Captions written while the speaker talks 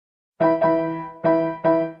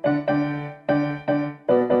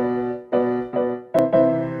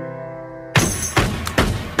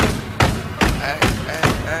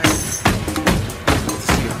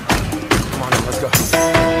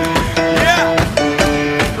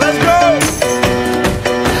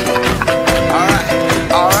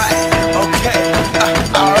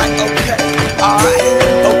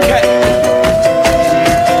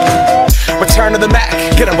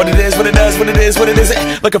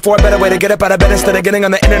Looking for a better way to get up out of bed instead of getting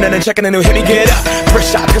on the internet and checking a new hit. Me get up,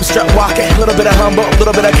 first shot, come strut walking. A little bit of humble, a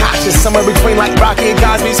little bit of cautious. Somewhere between like Rocky and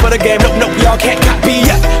Cosby's for the game. Nope, nope, y'all can't copy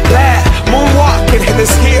yet. Glad moonwalking, and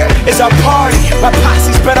this here is our party. My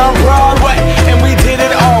posse's been on Broadway, and we did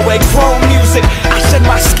it all way. Grown music, I shed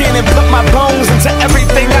my skin and put my bones into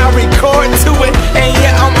everything I record to it. And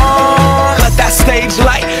yeah, I'm on. Let that stage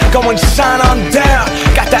light go and shine on down.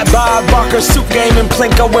 Got that Bob Barker suit game and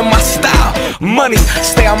Plinko in my style. Money,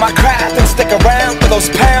 stay on my craft and stick around for those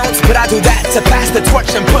pounds. But I do that to pass the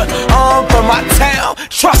torch and put on for my town.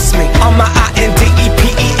 Trust me, on my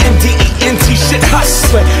INDEPENDENT shit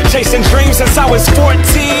hustling. Chasing dreams since I was 14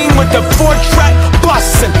 with the 4-track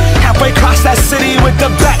bustin'. Halfway across that city with the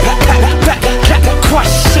back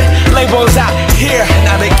question. Labels out here,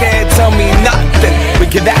 now they can't tell me nothing. We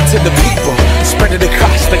give that to the people, spread it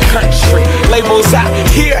across the country. Labels out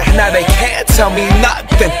here, now they can't tell me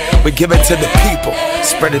nothing. We give it to the people,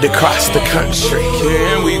 spread it across the country.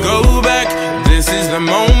 Can we go back? This is the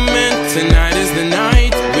moment, tonight is the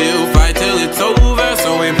night. We'll fight till it's over,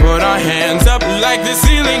 so we put our hands up like the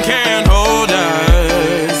ceiling can't hold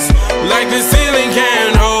us. Like the ceiling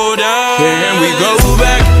can't hold us. Can we go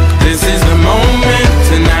back? This is the moment,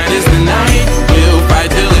 tonight is the night. We'll fight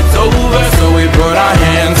till it's over, so we put our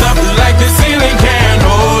hands up like the ceiling can't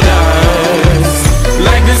hold us.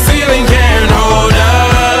 Like the ceiling can't hold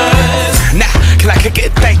us. Now, can I kick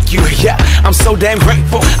it? Thank you, yeah, I'm so damn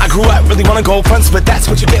grateful. I grew up really wanna go fronts, but that's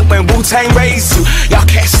what you get when Wu-Tang raised you. Y'all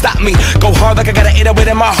can't stop me, go hard like I got an 808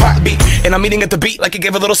 in my heartbeat. And I'm eating at the beat like it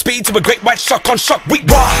gave a little speed to a great white shark on shark week.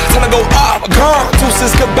 Raw, time to go off, gone,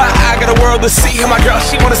 deuces goodbye. I got a world to see, and my girl,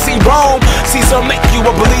 she wanna see Rome. Caesar make you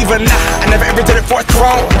a believer, nah, I never ever did it for a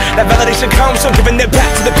throne. That validation comes from giving it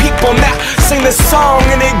back to the people. Now, sing this song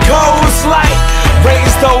and it goes like,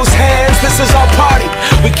 raise those hands, this is our party.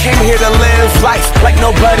 We came here to live life like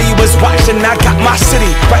nobody was watching. I got my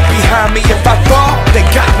city right behind me. If I fall, they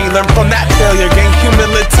got me. Learn from that failure, gain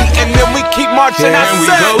humility, and then we keep marching. Can we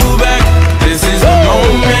go